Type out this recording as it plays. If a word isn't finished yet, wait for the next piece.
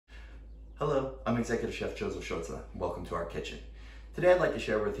Hello, I'm Executive Chef Joseph Schultze. Welcome to our kitchen. Today I'd like to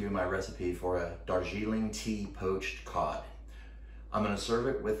share with you my recipe for a Darjeeling Tea Poached Cod. I'm going to serve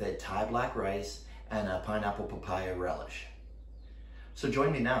it with a Thai black rice and a pineapple papaya relish. So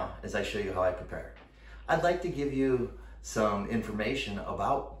join me now as I show you how I prepare. I'd like to give you some information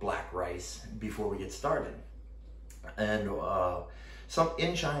about black rice before we get started. And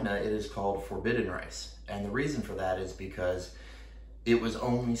in China it is called forbidden rice, and the reason for that is because it was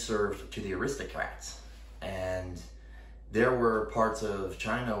only served to the aristocrats, and there were parts of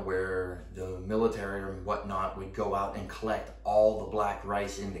China where the military and whatnot would go out and collect all the black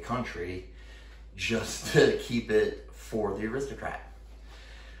rice in the country just to keep it for the aristocrat.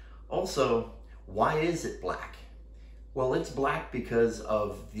 Also, why is it black? Well, it's black because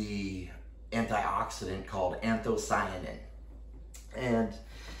of the antioxidant called anthocyanin. And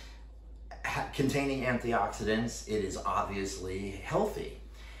containing antioxidants, it is obviously healthy.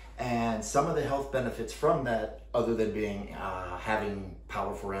 And some of the health benefits from that, other than being having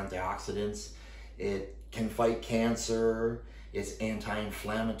powerful antioxidants, it can fight cancer, it's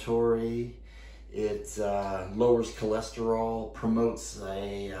anti-inflammatory, it lowers cholesterol, promotes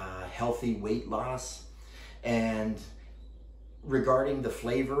a healthy weight loss. And regarding the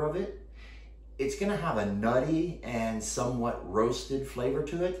flavor of it, it's going to have a nutty and somewhat roasted flavor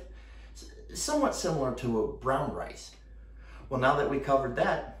to it, somewhat similar to a brown rice. Well, now that we covered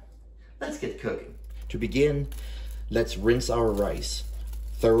that, let's get cooking. To begin, let's rinse our rice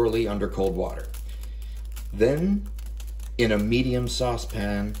thoroughly under cold water. Then, in a medium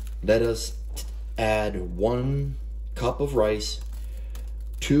saucepan, let us add 1 cup of rice,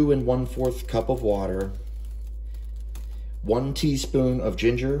 2 1/4 cup of water, 1 teaspoon of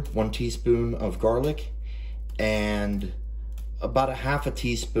ginger, 1 teaspoon of garlic, and about a 1/2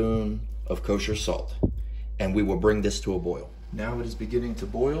 teaspoon of kosher salt. And we will bring this to a boil. Now it is beginning to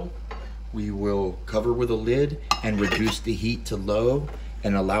boil. We will cover with a lid and reduce the heat to low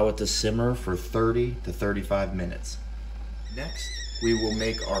and allow it to simmer for 30 to 35 minutes. Next, we will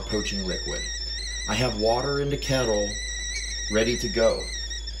make our poaching liquid. I have water in the kettle ready to go.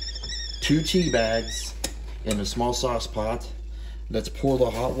 2 tea bags in a small sauce pot. Let's pour the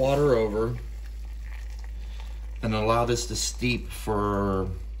hot water over and allow this to steep for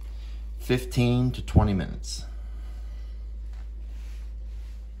 15 to 20 minutes.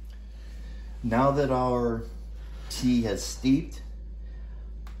 Now that our tea has steeped,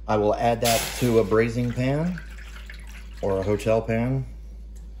 I will add that to a braising pan or a hotel pan.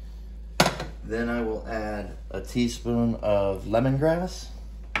 Then I will add a teaspoon of lemongrass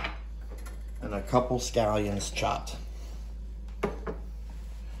and a couple scallions chopped.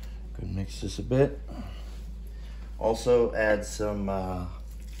 Good, mix this a bit. Also add some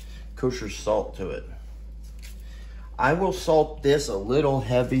kosher salt to it. I will salt this a little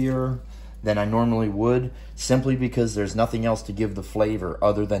heavier than I normally would, simply because there's nothing else to give the flavor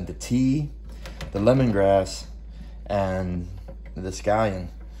other than the tea, the lemongrass, and the scallion.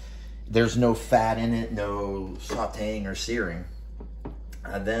 There's no fat in it, no sauteing or searing.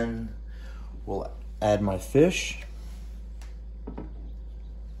 And then we'll add my fish.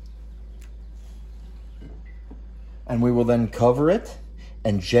 And we will then cover it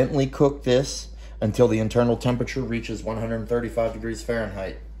and gently cook this until the internal temperature reaches 135 degrees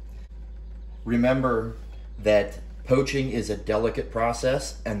Fahrenheit. Remember that poaching is a delicate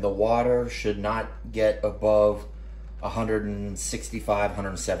process and the water should not get above 165,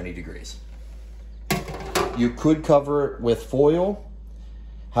 170 degrees. You could cover it with foil.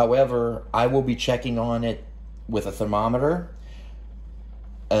 However, I will be checking on it with a thermometer.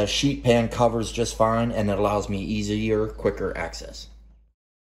 A sheet pan covers just fine, and it allows me easier, quicker access.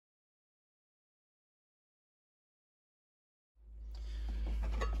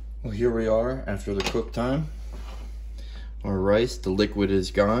 Well, here we are after the cook time. Our rice, the liquid is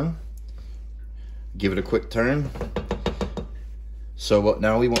gone. Give it a quick turn. So what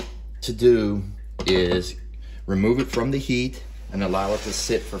now we want to do is remove it from the heat and allow it to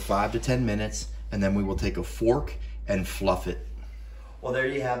sit for 5 to 10 minutes, and then we will take a fork and fluff it. Well, there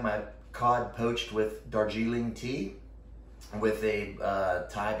you have my cod poached with Darjeeling tea with a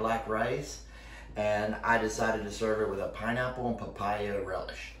Thai black rice, and I decided to serve it with a pineapple and papaya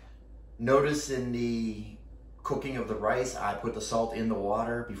relish. Notice in the cooking of the rice, I put the salt in the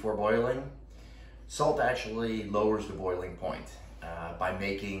water before boiling. Salt actually lowers the boiling point by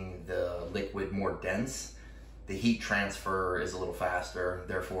making the liquid more dense. The heat transfer is a little faster,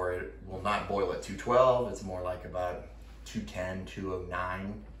 therefore it will not boil at 212. It's more like about 210,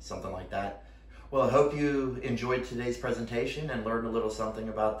 209, something like that. Well, I hope you enjoyed today's presentation and learned a little something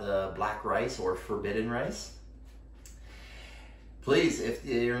about the black rice or forbidden rice. Please, if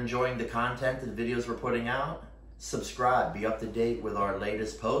you're enjoying the content and the videos we're putting out, subscribe, be up to date with our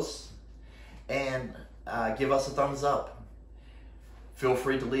latest posts, and give us a thumbs up. Feel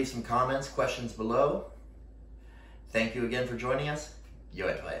free to leave some comments, questions below. Thank you again for joining us.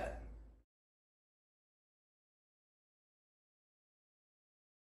 Yo, Papaya.